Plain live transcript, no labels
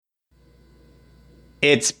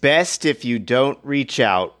It's best if you don't reach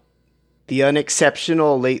out. The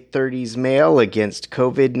unexceptional late 30s male against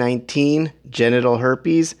COVID 19, genital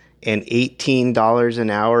herpes, and $18 an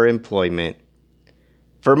hour employment.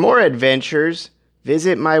 For more adventures,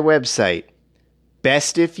 visit my website,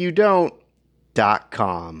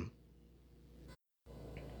 bestifyoudon't.com.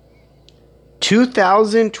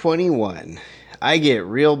 2021. I get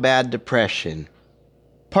real bad depression.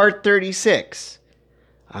 Part 36.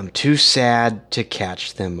 I'm too sad to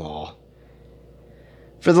catch them all.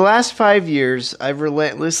 For the last 5 years, I've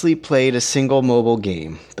relentlessly played a single mobile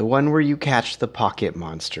game, the one where you catch the pocket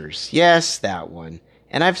monsters. Yes, that one.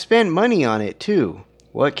 And I've spent money on it too.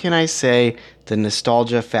 What can I say? The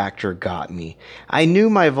nostalgia factor got me. I knew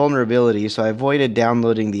my vulnerability, so I avoided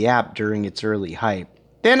downloading the app during its early hype.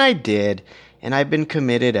 Then I did, and I've been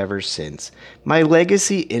committed ever since. My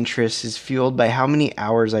legacy interest is fueled by how many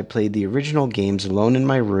hours I played the original games alone in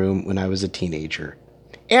my room when I was a teenager,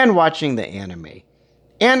 and watching the anime,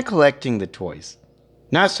 and collecting the toys.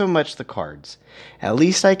 Not so much the cards. At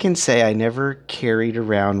least I can say I never carried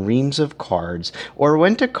around reams of cards or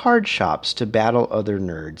went to card shops to battle other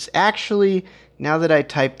nerds. Actually, now that I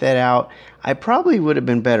typed that out, I probably would have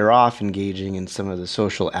been better off engaging in some of the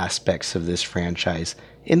social aspects of this franchise.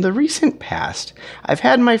 In the recent past, I've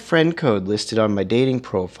had my friend code listed on my dating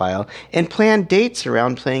profile and planned dates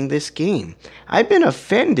around playing this game. I've been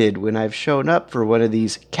offended when I've shown up for one of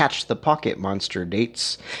these catch the pocket monster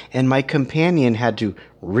dates, and my companion had to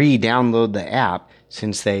re-download the app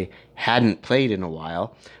since they hadn't played in a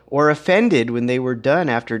while, or offended when they were done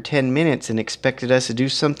after 10 minutes and expected us to do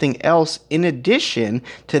something else in addition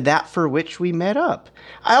to that for which we met up.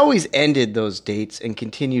 I always ended those dates and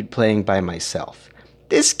continued playing by myself.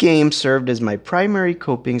 This game served as my primary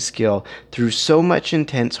coping skill through so much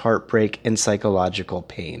intense heartbreak and psychological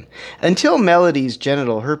pain. Until Melody's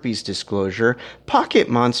genital herpes disclosure, pocket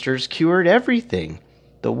monsters cured everything.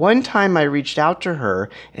 The one time I reached out to her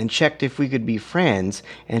and checked if we could be friends,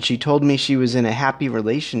 and she told me she was in a happy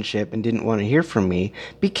relationship and didn't want to hear from me,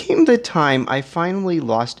 became the time I finally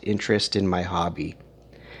lost interest in my hobby.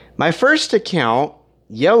 My first account,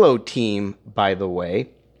 Yellow Team, by the way,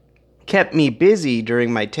 kept me busy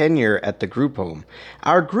during my tenure at the group home.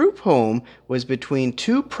 Our group home was between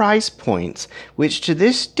two prize points, which to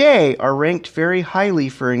this day are ranked very highly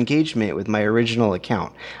for engagement with my original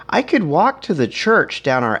account. I could walk to the church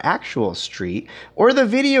down our actual street, or the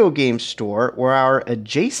video game store where our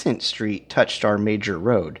adjacent street touched our major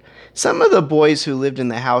road. Some of the boys who lived in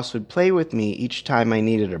the house would play with me each time I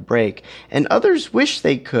needed a break, and others wished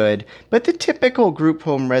they could, but the typical group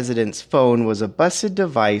home resident's phone was a busted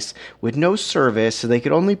device with no service, so they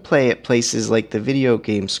could only play at places like the video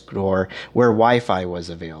game store where Wi-Fi was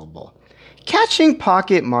available. Catching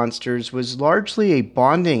pocket monsters was largely a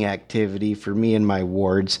bonding activity for me and my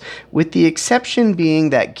wards, with the exception being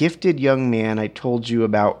that gifted young man I told you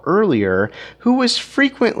about earlier, who was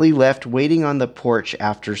frequently left waiting on the porch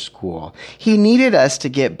after school. He needed us to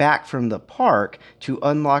get back from the park to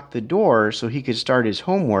unlock the door so he could start his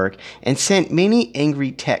homework, and sent many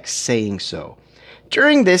angry texts saying so.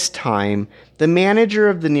 During this time, the manager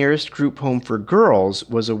of the nearest group home for girls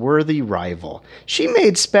was a worthy rival. She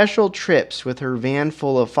made special trips with her van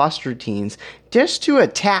full of foster teens just to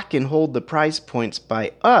attack and hold the prize points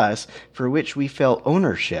by us for which we felt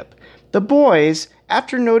ownership. The boys,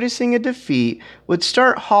 after noticing a defeat, would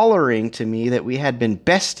start hollering to me that we had been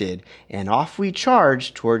bested, and off we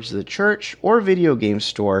charged towards the church or video game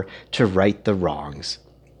store to right the wrongs.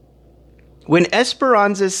 When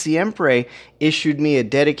Esperanza Siempre issued me a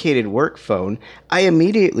dedicated work phone, I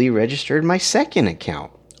immediately registered my second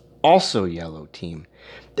account, also Yellow Team.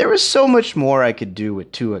 There was so much more I could do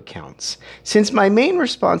with two accounts. Since my main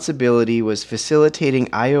responsibility was facilitating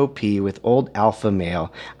IOP with old alpha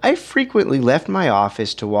male, I frequently left my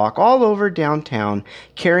office to walk all over downtown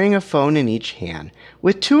carrying a phone in each hand.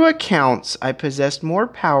 With two accounts, I possessed more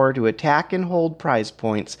power to attack and hold prize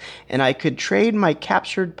points, and I could trade my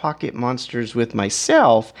captured pocket monsters with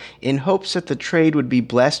myself in hopes that the trade would be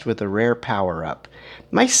blessed with a rare power-up.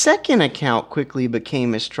 My second account quickly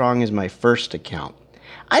became as strong as my first account.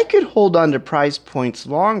 I could hold on to prize points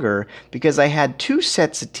longer because I had two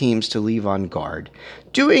sets of teams to leave on guard.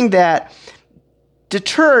 Doing that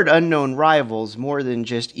deterred unknown rivals more than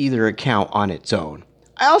just either account on its own.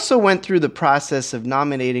 I also went through the process of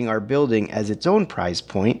nominating our building as its own prize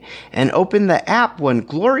point and opened the app one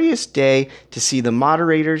glorious day to see the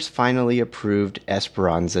moderators finally approved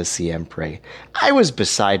Esperanza Siempre. I was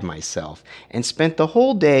beside myself and spent the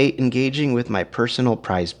whole day engaging with my personal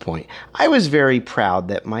prize point. I was very proud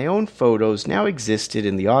that my own photos now existed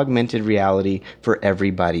in the augmented reality for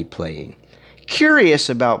everybody playing. Curious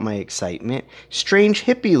about my excitement, Strange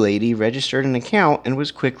Hippie Lady registered an account and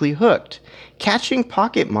was quickly hooked. Catching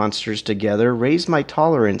pocket monsters together raised my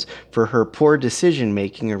tolerance for her poor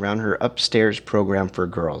decision-making around her upstairs program for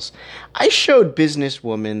girls. I showed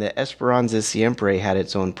businesswoman that Esperanza Siempre had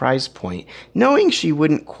its own prize point, knowing she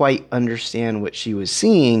wouldn't quite understand what she was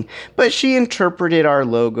seeing, but she interpreted our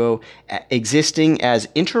logo existing as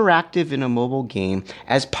interactive in a mobile game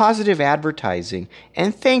as positive advertising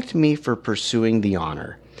and thanked me for pursuing the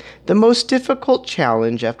honor. The most difficult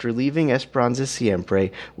challenge after leaving Esperanza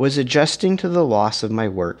Siempre was adjusting to the loss of my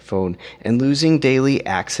work phone and losing daily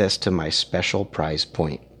access to my special prize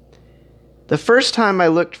point. The first time I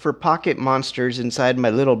looked for pocket monsters inside my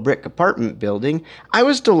little brick apartment building, I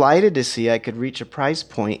was delighted to see I could reach a prize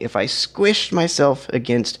point if I squished myself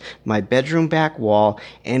against my bedroom back wall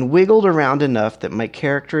and wiggled around enough that my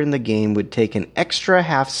character in the game would take an extra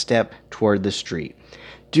half step toward the street.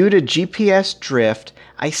 Due to GPS drift,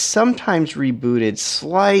 I sometimes rebooted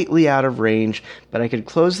slightly out of range, but I could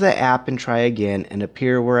close the app and try again and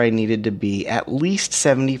appear where I needed to be at least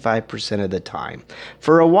 75% of the time.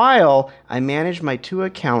 For a while, I managed my two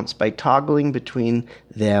accounts by toggling between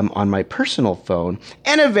them on my personal phone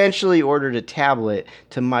and eventually ordered a tablet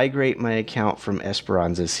to migrate my account from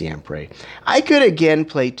Esperanza Siempre. I could again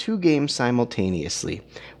play two games simultaneously.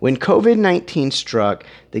 When COVID-19 struck,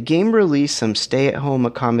 the game released some stay-at-home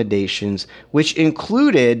accommodations, which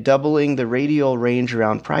included doubling the radial range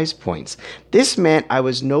around prize points. This meant I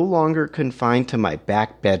was no longer confined to my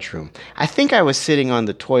back bedroom. I think I was sitting on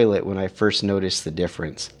the toilet when I first noticed the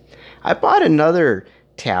difference. I bought another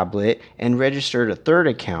tablet and registered a third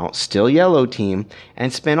account, still Yellow Team,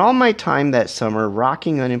 and spent all my time that summer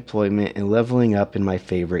rocking unemployment and leveling up in my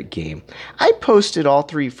favorite game. I posted all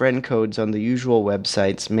 3 friend codes on the usual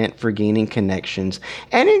websites meant for gaining connections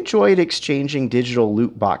and enjoyed exchanging digital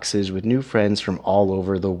loot boxes with new friends from all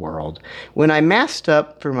over the world. When I masked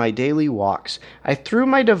up for my daily walks, I threw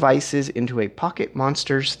my devices into a Pocket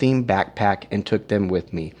Monsters themed backpack and took them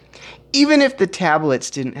with me. Even if the tablets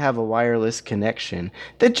didn't have a wireless connection,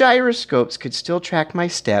 the gyroscopes could still track my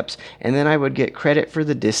steps, and then I would get credit for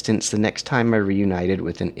the distance the next time I reunited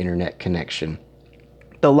with an internet connection.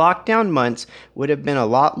 The lockdown months would have been a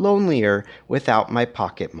lot lonelier without my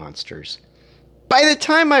pocket monsters. By the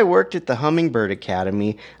time I worked at the Hummingbird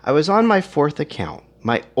Academy, I was on my 4th account,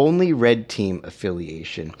 my only Red Team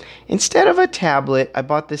affiliation. Instead of a tablet, I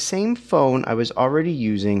bought the same phone I was already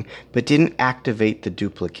using, but didn't activate the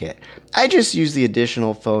duplicate. I just used the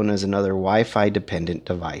additional phone as another Wi-Fi dependent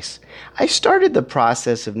device. I started the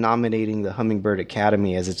process of nominating the Hummingbird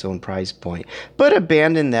Academy as its own prize point, but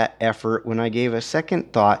abandoned that effort when I gave a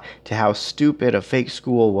second thought to how stupid a fake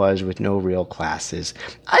school was with no real classes.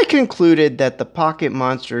 I concluded that the Pocket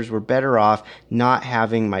Monsters were better off not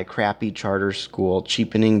having my crappy charter school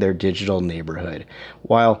cheapening their digital neighborhood.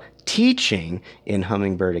 While teaching in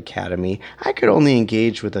Hummingbird Academy, I could only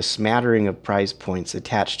engage with a smattering of prize points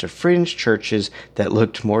attached to fringe churches that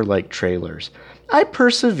looked more like trailers. I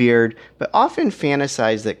persevered, but often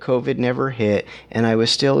fantasized that COVID never hit and I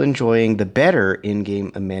was still enjoying the better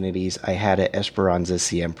in-game amenities I had at Esperanza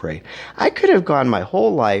Siempre. I could have gone my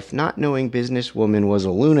whole life not knowing businesswoman was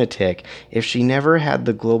a lunatic if she never had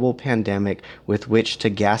the global pandemic with which to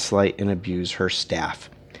gaslight and abuse her staff.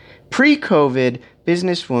 Pre-COVID,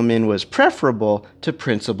 businesswoman was preferable to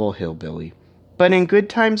Principal Hillbilly. But in good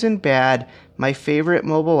times and bad, my favorite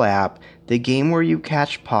mobile app, the game where you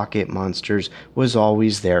catch pocket monsters, was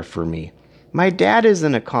always there for me. My dad is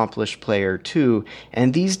an accomplished player too,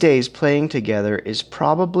 and these days playing together is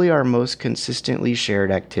probably our most consistently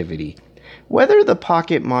shared activity. Whether the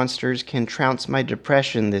pocket monsters can trounce my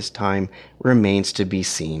depression this time remains to be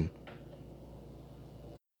seen.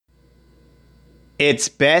 It's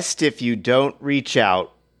best if you don't reach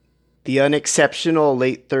out. The unexceptional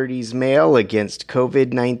late 30s male against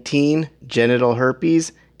COVID-19, genital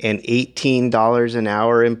herpes, and $18 an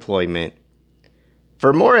hour employment.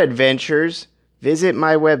 For more adventures, visit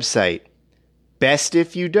my website,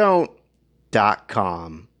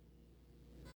 bestifyoudon't.com.